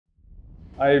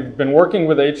I've been working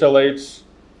with HLH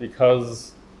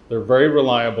because they're very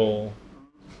reliable.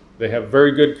 They have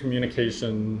very good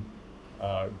communication,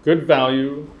 good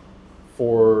value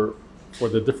for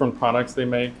the different products they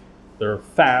make. They're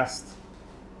fast,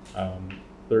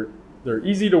 they're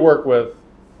easy to work with,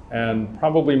 and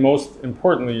probably most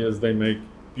importantly is they make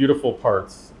beautiful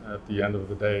parts at the end of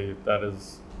the day. That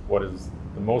is what is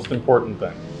the most important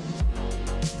thing.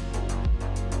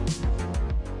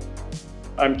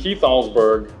 I'm Keith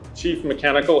Alsberg, Chief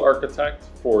Mechanical Architect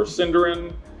for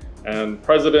Cinderin and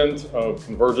President of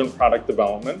Convergent Product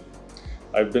Development.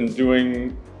 I've been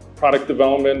doing product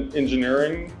development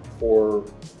engineering for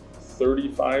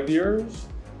 35 years,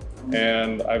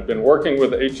 and I've been working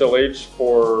with HLH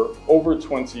for over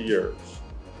 20 years.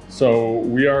 So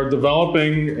we are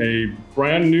developing a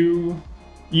brand new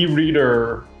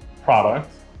e-reader product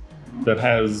that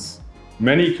has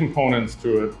many components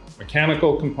to it: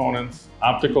 mechanical components,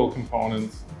 optical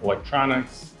components,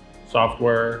 electronics,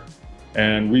 software.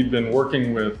 And we've been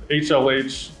working with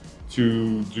HLH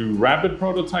to do rapid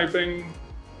prototyping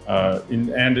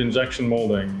and injection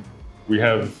molding. We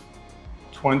have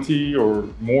 20 or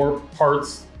more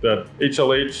parts that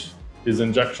HLH is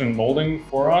injection molding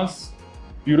for us.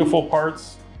 Beautiful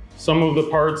parts. Some of the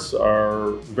parts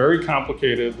are very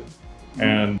complicated,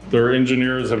 and their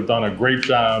engineers have done a great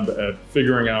job at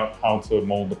figuring out how to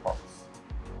mold the parts.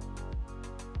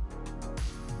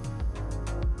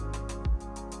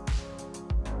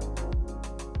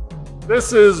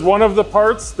 This is one of the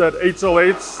parts that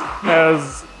HLH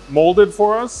has molded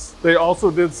for us. They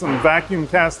also did some vacuum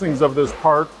castings of this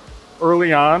part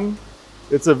early on.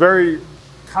 It's a very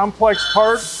complex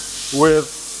part with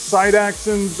side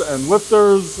actions and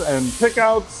lifters and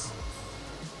pickouts,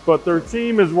 but their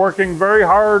team is working very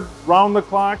hard round the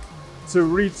clock to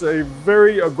reach a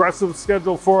very aggressive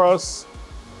schedule for us.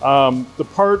 The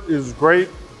part is great.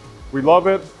 We love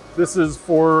it. This is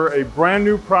for a brand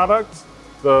new product,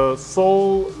 the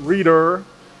Soul Reader,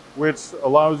 which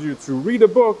allows you to read a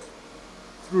book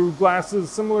through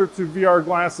glasses similar to VR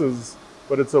glasses,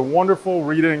 but it's a wonderful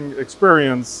reading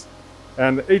experience.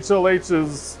 And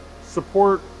HLH's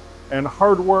support and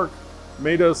hard work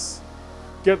made us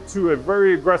get to a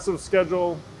very aggressive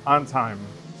schedule on time.